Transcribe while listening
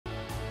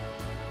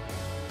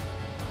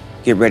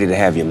get ready to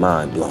have your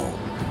mind blown.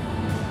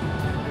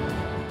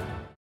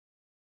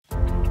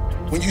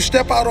 When you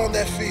step out on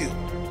that field,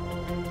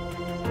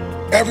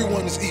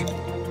 everyone is equal.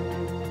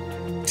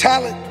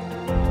 Talent,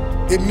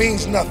 it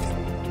means nothing.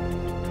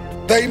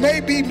 They may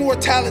be more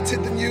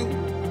talented than you,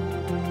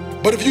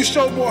 but if you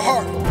show more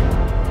heart,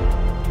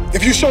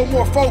 if you show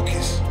more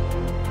focus,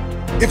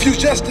 if you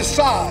just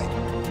decide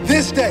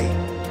this day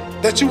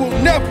that you will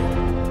never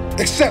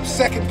accept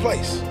second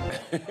place.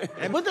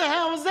 What the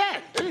hell was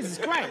that? Jesus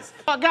Christ.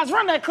 Guys,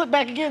 run that clip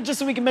back again just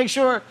so we can make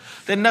sure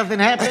that nothing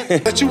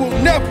happened. That you will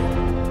never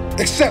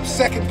accept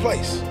second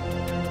place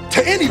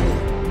to anyone.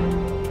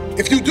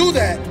 If you do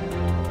that,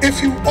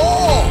 if you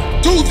all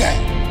do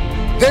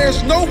that,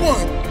 there's no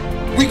one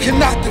we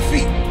cannot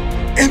defeat.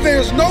 And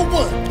there's no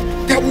one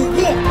that will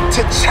want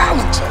to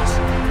challenge us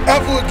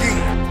ever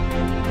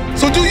again.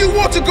 So do you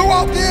want to go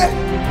out there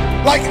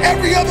like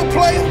every other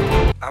player?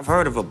 I've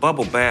heard of a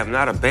bubble bath,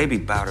 not a baby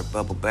powder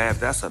bubble bath.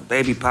 That's a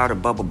baby powder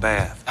bubble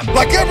bath.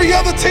 Like every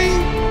other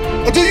team?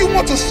 Or do you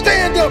want to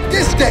stand up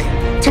this day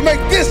to make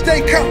this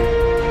day count?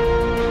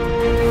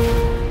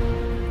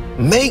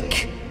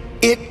 Make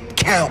it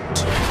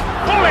count.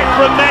 Bullet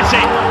from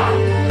Messi.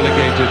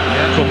 Delegated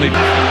from the...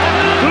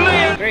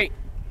 3,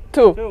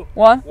 2,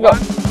 1, go.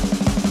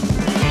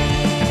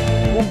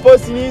 Un po' a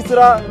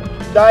sinistra.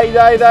 Dai,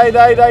 dai, dai,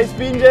 dai, dai,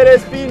 spingere,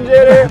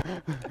 spingere.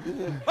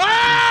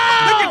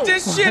 Ah! Look at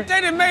this shit,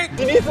 they didn't make...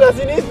 Sinistra,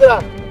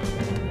 sinistra.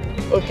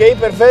 Ok,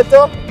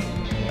 perfetto.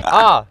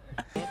 Ah.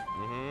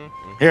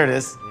 Here it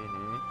is.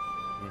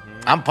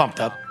 I'm pumped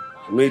up.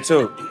 Me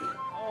too.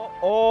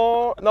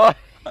 Oh, no.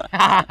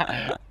 Dai,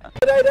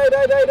 dai,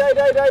 dai, dai, dai,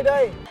 dai, dai,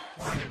 dai.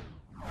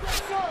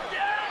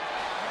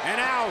 And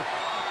now,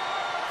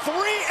 3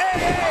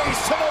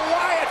 AAs to the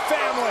Wyatt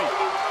family.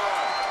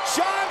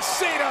 John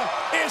Cena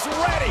is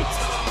ready.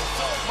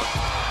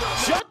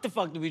 What the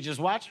fuck did we just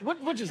watch?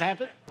 What just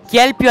happened? Chi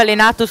è il più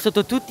allenato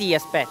sotto tutti gli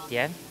aspetti,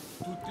 eh?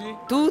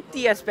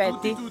 Tutti gli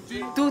aspetti?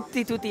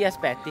 Tutti gli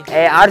aspetti.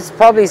 I'd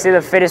probably say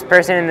the fittest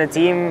person in the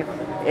team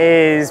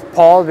is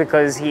Paul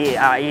because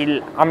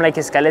I'm like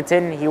a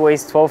skeleton. He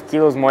weighs 12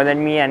 kilos more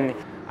than me, and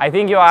I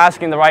think you are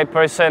asking the right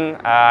person.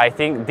 I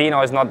think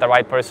Dino is not the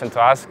right person to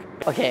ask.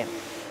 Okay,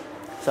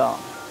 so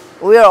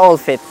we are all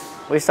fit.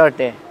 We start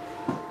there.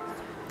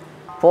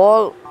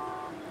 Paul,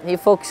 he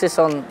focuses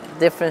on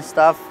different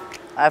stuff.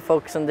 I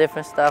focus on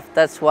different stuff.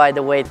 That's why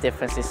the weight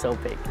difference is so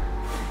big.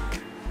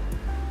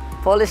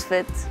 Paul is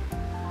fit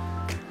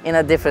in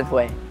a different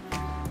way.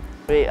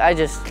 I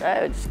just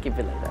keep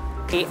it like that.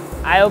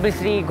 I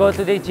obviously go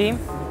to the gym,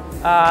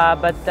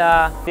 but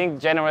I think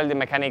generally the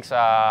mechanics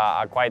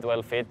are quite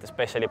well fit,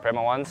 especially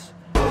Prema ones.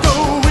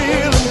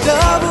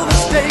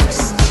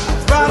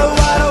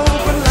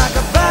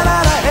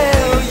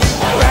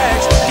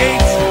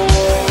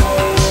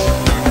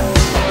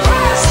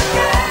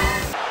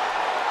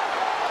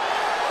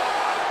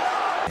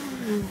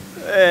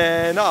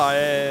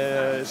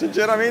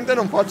 Sinceramente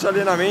non faccio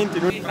allenamenti.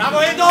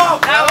 Bravo Edo!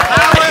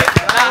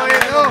 Bravo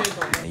Edo!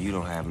 You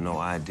don't have no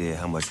idea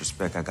how much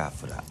respect I got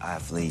for the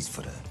athletes,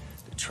 for the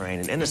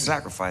training and the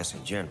sacrifice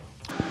in general.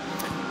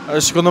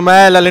 Secondo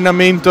me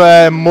l'allenamento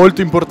è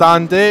molto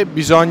importante,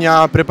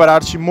 bisogna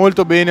prepararci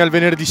molto bene al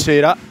venerdì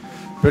sera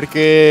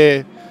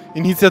perché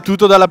inizia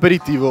tutto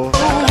dall'aperitivo.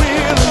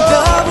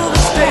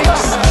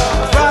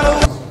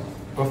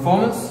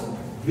 Performance?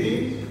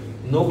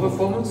 No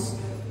performance?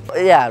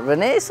 Yeah,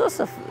 René is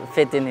also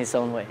fit in his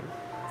own way.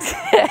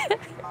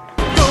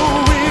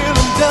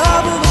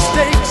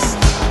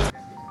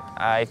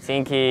 I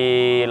think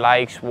he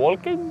likes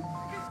walking.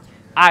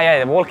 Ah,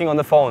 yeah, walking on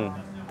the phone.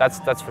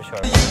 That's for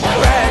sure.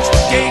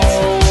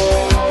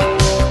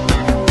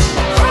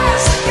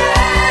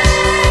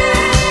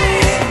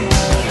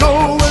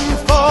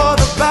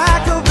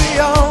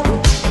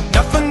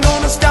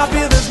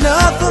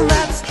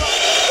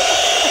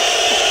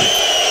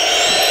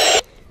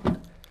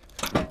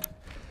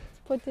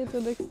 Potato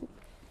next.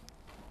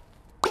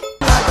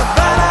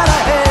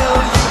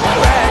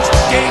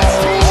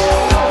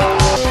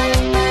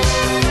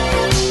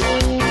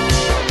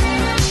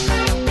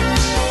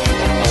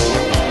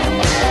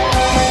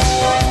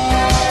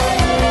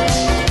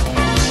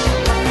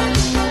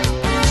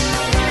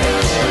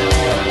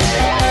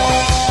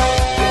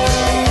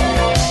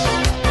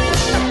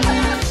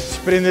 Si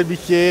prende il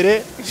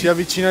bicchiere, si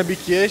avvicina al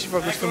bicchiere e si fa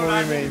questo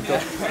movimento.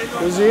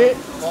 Così.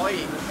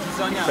 Poi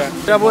bisogna...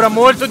 Si lavora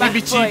molto di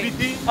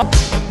bicipiti.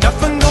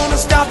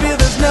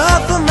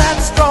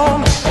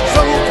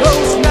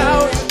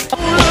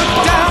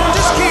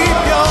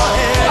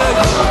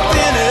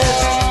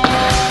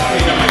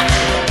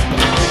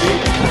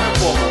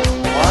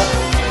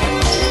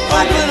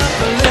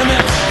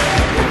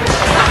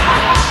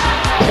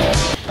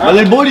 Ma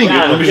nel bowling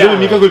non bisogna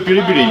mica colpire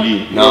i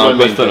brilli. No,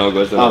 questo no,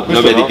 questo no.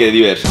 No, vedi che è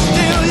diverso.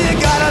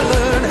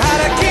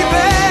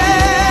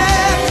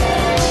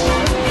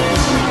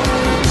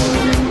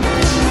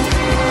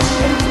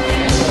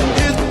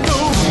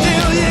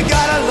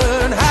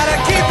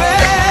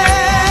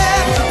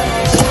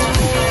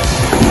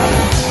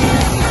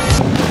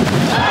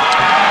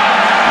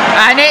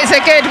 it's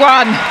a good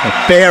one. A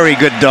very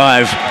good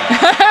dive.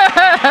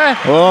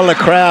 All the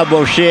crowd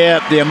will share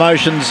the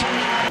emotions.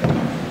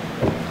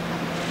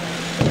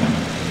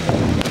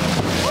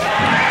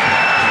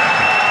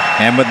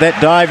 And with that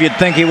dive, you'd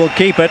think he will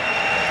keep it.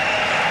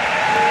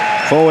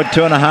 Forward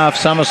 2.5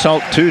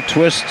 somersault, 2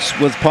 twists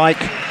with Pike.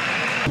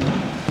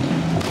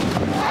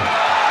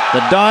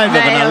 The dive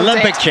of an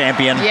Olympic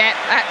champion. Yeah,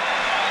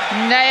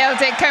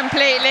 nailed it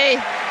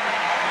completely.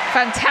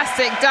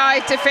 Fantastic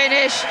dive to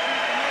finish.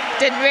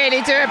 Didn't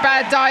really do a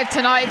bad dive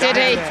tonight, did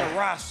he?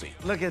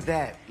 Look at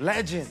that.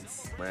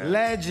 Legends.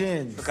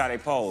 Legends. Look how they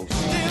pose.